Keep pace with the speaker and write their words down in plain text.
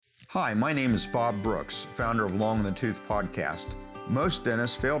Hi, my name is Bob Brooks, founder of Long in the Tooth podcast. Most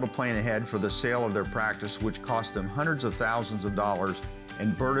dentists fail to plan ahead for the sale of their practice, which costs them hundreds of thousands of dollars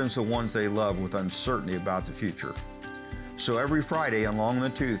and burdens the ones they love with uncertainty about the future. So every Friday on Long in the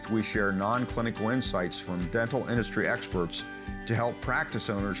Tooth, we share non-clinical insights from dental industry experts to help practice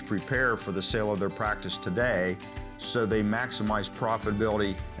owners prepare for the sale of their practice today so they maximize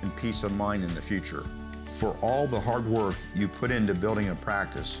profitability and peace of mind in the future. For all the hard work you put into building a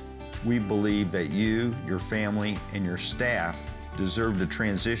practice, we believe that you, your family, and your staff deserve to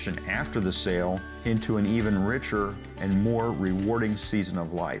transition after the sale into an even richer and more rewarding season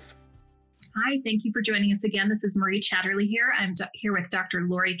of life. Hi, thank you for joining us again. This is Marie Chatterley here. I'm here with Dr.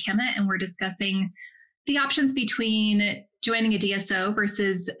 Lori Kemet, and we're discussing the options between joining a DSO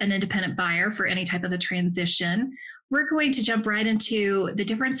versus an independent buyer for any type of a transition. We're going to jump right into the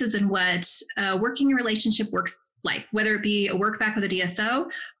differences in what a working relationship works like, whether it be a work back with a DSO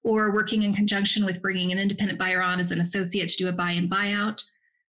or working in conjunction with bringing an independent buyer on as an associate to do a buy-in buyout,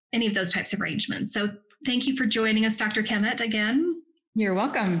 any of those types of arrangements. So thank you for joining us, Dr. Kemet, again. You're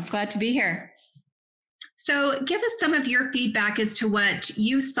welcome. Glad to be here. So give us some of your feedback as to what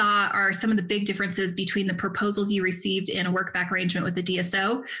you saw are some of the big differences between the proposals you received in a work back arrangement with the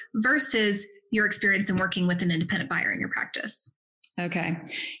DSO versus your experience in working with an independent buyer in your practice. Okay.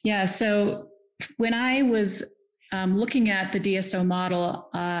 Yeah. So when I was looking at the DSO model,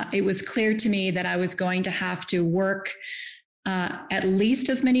 it was clear to me that I was going to have to work at least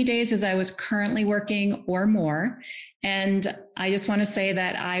as many days as I was currently working or more. And I just want to say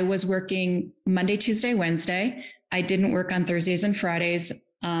that I was working Monday, Tuesday, Wednesday. I didn't work on Thursdays and Fridays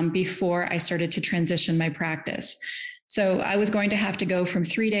before I started to transition my practice. So I was going to have to go from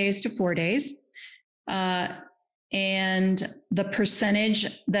 3 days to 4 days. And the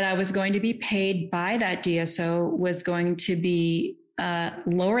percentage that I was going to be paid by that DSO was going to be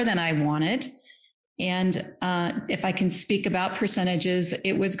lower than I wanted. And if I can speak about percentages,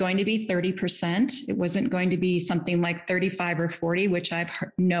 it was going to be 30%. It wasn't going to be something like 35 or 40, which I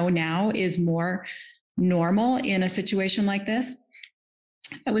know now is more normal in a situation like this.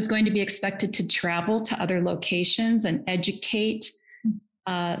 I was going to be expected to travel to other locations and educate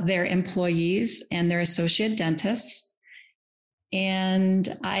their employees and their associate dentists.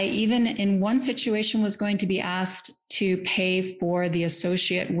 And I even in one situation was going to be asked to pay for the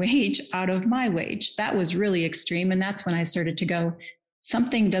associate wage out of my wage. That was really extreme. And that's when I started to go,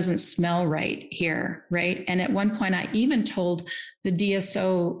 something doesn't smell right here, right? And at one point I even told the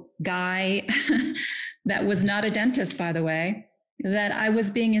DSO guy that was not a dentist, by the way, that I was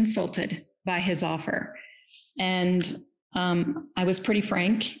being insulted by his offer. And I was pretty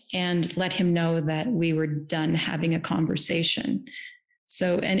frank and let him know that we were done having a conversation.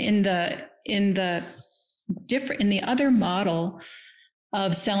 So, and in the other model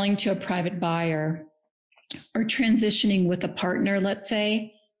of selling to a private buyer or transitioning with a partner, let's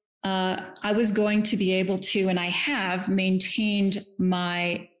say, I was going to be able to, and I have maintained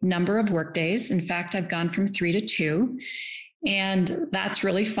my number of work days. In fact, I've gone from 3 to 2. And that's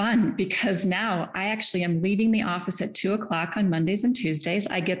really fun because now I actually am leaving the office at 2:00 on Mondays and Tuesdays.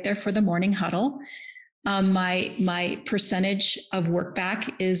 I get there for the morning huddle. My percentage of work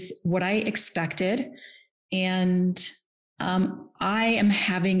back is what I expected. And I am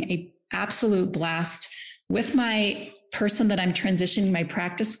having an absolute blast with my person that I'm transitioning my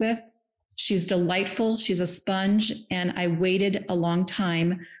practice with. She's delightful. She's a sponge. And I waited a long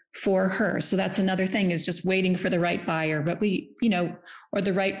time for her. So that's another thing, is just waiting for the right buyer, but or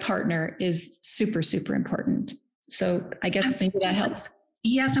the right partner is super, super important. So I guess maybe that helps.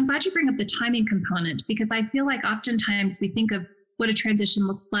 Yes, I'm glad you bring up the timing component, because I feel like oftentimes we think of what a transition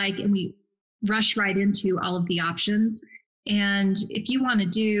looks like and we rush right into all of the options. And if you want to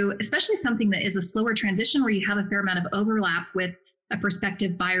do, especially something that is a slower transition where you have a fair amount of overlap with a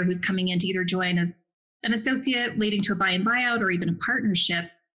prospective buyer who's coming in to either join as an associate leading to a buy-in buyout or even a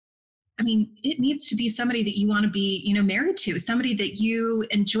partnership, I mean, it needs to be somebody that you want to be, married to, somebody that you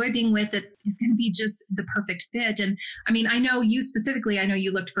enjoy being with, that is going to be just the perfect fit. And I mean, I know you specifically, I know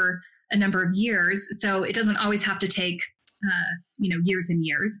you looked for a number of years, so it doesn't always have to take, years and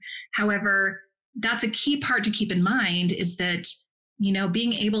years. However, that's a key part to keep in mind, is that,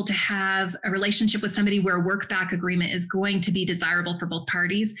 being able to have a relationship with somebody where a work back agreement is going to be desirable for both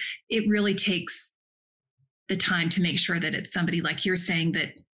parties. It really takes the time to make sure that it's somebody, like you're saying,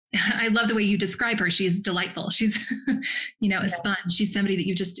 that I love the way you describe her. She's delightful. She's, a sponge. She's somebody that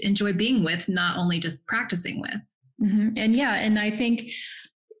you just enjoy being with, not only just practicing with. Mm-hmm. And I think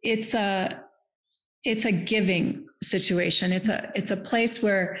it's It's a giving situation. It's a place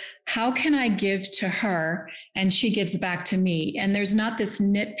where how can I give to her and she gives back to me? And there's not this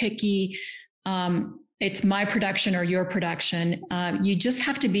nitpicky, it's my production or your production. You just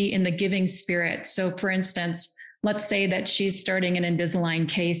have to be in the giving spirit. So for instance, let's say that she's starting an Invisalign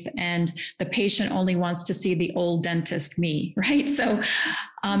case and the patient only wants to see the old dentist me, right? So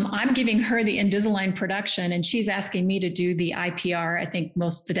I'm giving her the Invisalign production and she's asking me to do the IPR. I think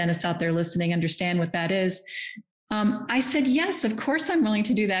most of the dentists out there listening understand what that is. I said, yes, of course I'm willing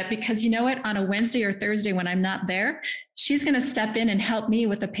to do that because you know what? On a Wednesday or Thursday when I'm not there, she's going to step in and help me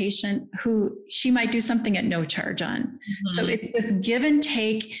with a patient who she might do something at no charge on. Mm-hmm. So it's this give and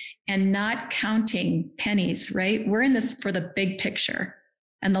take and not counting pennies, right? We're in this for the big picture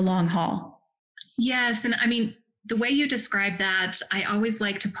and the long haul. Yes. And I mean, the way you describe that, I always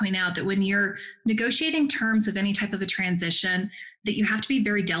like to point out that when you're negotiating terms of any type of a transition, that you have to be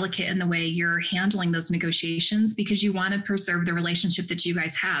very delicate in the way you're handling those negotiations because you want to preserve the relationship that you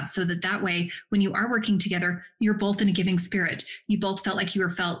guys have so that way, when you are working together, you're both in a giving spirit. You both felt like you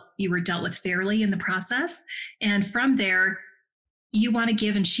were dealt with fairly in the process. And from there, you want to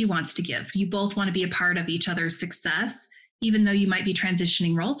give and she wants to give. You both want to be a part of each other's success, even though you might be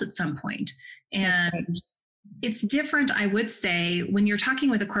transitioning roles at some point. And it's different, I would say, when you're talking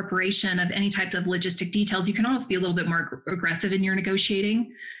with a corporation of any type of logistic details, you can almost be a little bit more aggressive in your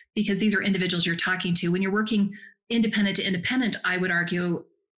negotiating because these are individuals you're talking to. When you're working independent to independent, I would argue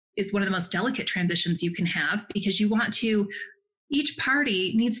is one of the most delicate transitions you can have because you want to, each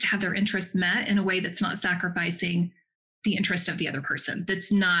party needs to have their interests met in a way that's not sacrificing the interest of the other person,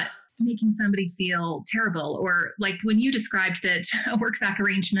 that's not making somebody feel terrible. Or like when you described that a work back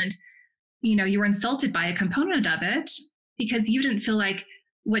arrangement, you were insulted by a component of it because you didn't feel like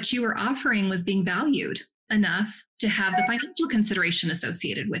what you were offering was being valued enough to have the financial consideration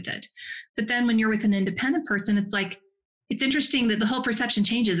associated with it. But then when you're with an independent person, it's interesting that the whole perception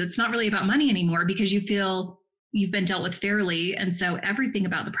changes. It's not really about money anymore because you feel you've been dealt with fairly. And so everything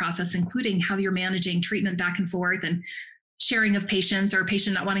about the process, including how you're managing treatment back and forth and sharing of patients or a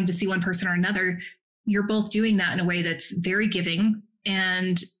patient not wanting to see one person or another, you're both doing that in a way that's very giving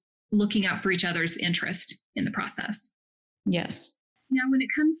and looking out for each other's interest in the process. Yes. Now, when it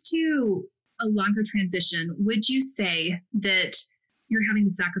comes to a longer transition, would you say that you're having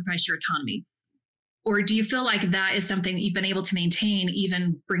to sacrifice your autonomy? Or do you feel like that is something that you've been able to maintain,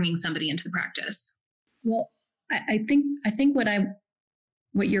 even bringing somebody into the practice? Well, I think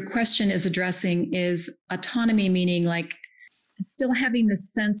what your question is addressing is autonomy, meaning like still having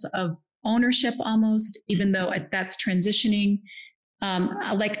this sense of ownership almost, even though that's transitioning.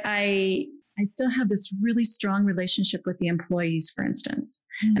 I still have this really strong relationship with the employees, for instance,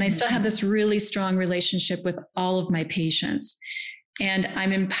 and I still have this really strong relationship with all of my patients. And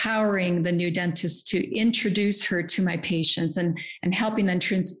I'm empowering the new dentist to introduce her to my patients and helping them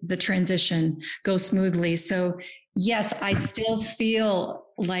the transition go smoothly. So yes, I still feel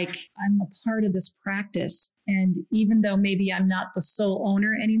like I'm a part of this practice. And even though maybe I'm not the sole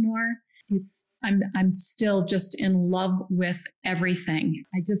owner anymore, I'm still just in love with everything.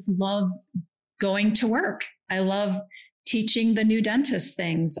 I just love going to work. I love teaching the new dentist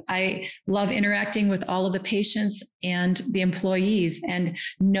things. I love interacting with all of the patients and the employees and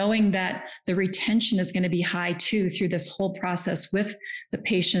knowing that the retention is going to be high too through this whole process with the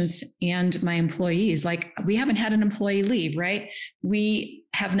patients and my employees. Like we haven't had an employee leave, right? We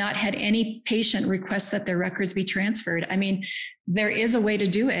have not had any patient request that their records be transferred. I mean, there is a way to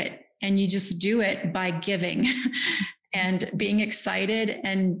do it. And you just do it by giving and being excited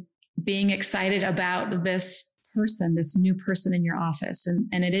about this new person in your office.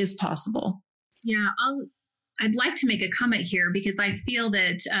 And it is possible. Yeah, I'd like to make a comment here because I feel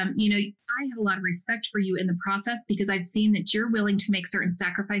that, I have a lot of respect for you in the process because I've seen that you're willing to make certain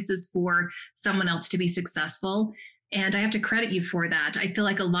sacrifices for someone else to be successful. And I have to credit you for that. I feel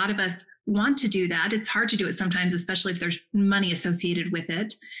like a lot of us want to do that. It's hard to do it sometimes, especially if there's money associated with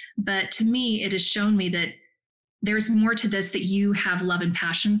it. But to me, it has shown me that there's more to this that you have love and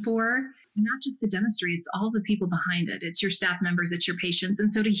passion for, not just the dentistry, it's all the people behind it. It's your staff members, it's your patients.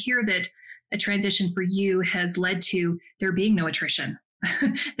 And so to hear that a transition for you has led to there being no attrition,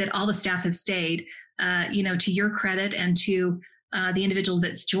 that all the staff have stayed, to your credit and to the individuals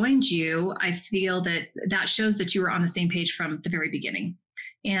that's joined you, I feel that shows that you were on the same page from the very beginning.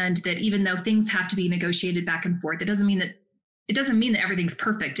 And that even though things have to be negotiated back and forth, it doesn't mean that everything's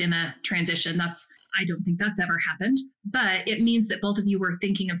perfect in a transition. I don't think that's ever happened, but it means that both of you were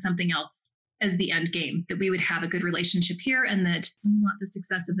thinking of something else as the end game, that we would have a good relationship here and that we want the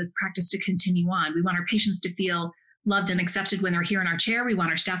success of this practice to continue on. We want our patients to feel loved and accepted when they're here in our chair. We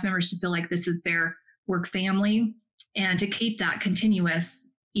want our staff members to feel like this is their work family, and to keep that continuous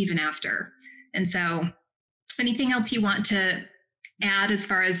even after. And so anything else you want to add as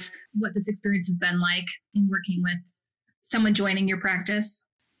far as what this experience has been like in working with someone joining your practice?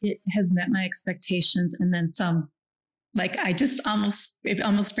 It has met my expectations and then some. Like it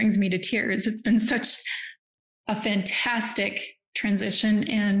almost brings me to tears. It's been such a fantastic transition,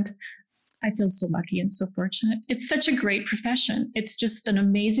 and I feel so lucky and so fortunate. It's such a great profession. It's just an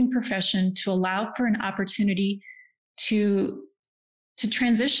amazing profession to allow for an opportunity to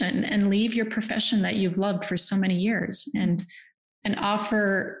transition and leave your profession that you've loved for so many years and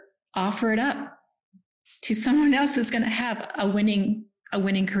offer it up to someone else who's going to have a winning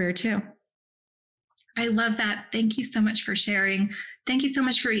career too. I love that. Thank you so much for sharing. Thank you so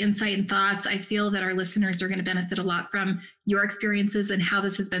much for your insight and thoughts. I feel that our listeners are going to benefit a lot from your experiences and how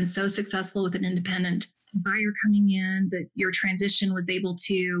this has been so successful with an independent buyer coming in, that your transition was able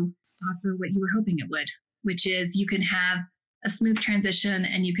to offer what you were hoping it would, which is you can have a smooth transition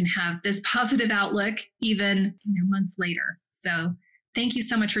and you can have this positive outlook even months later. So thank you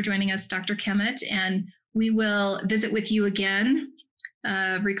so much for joining us, Dr. Kemet, and we will visit with you again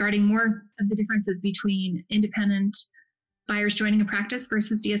regarding more of the differences between independent buyers joining a practice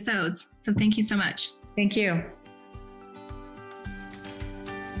versus DSOs. So thank you so much. Thank you.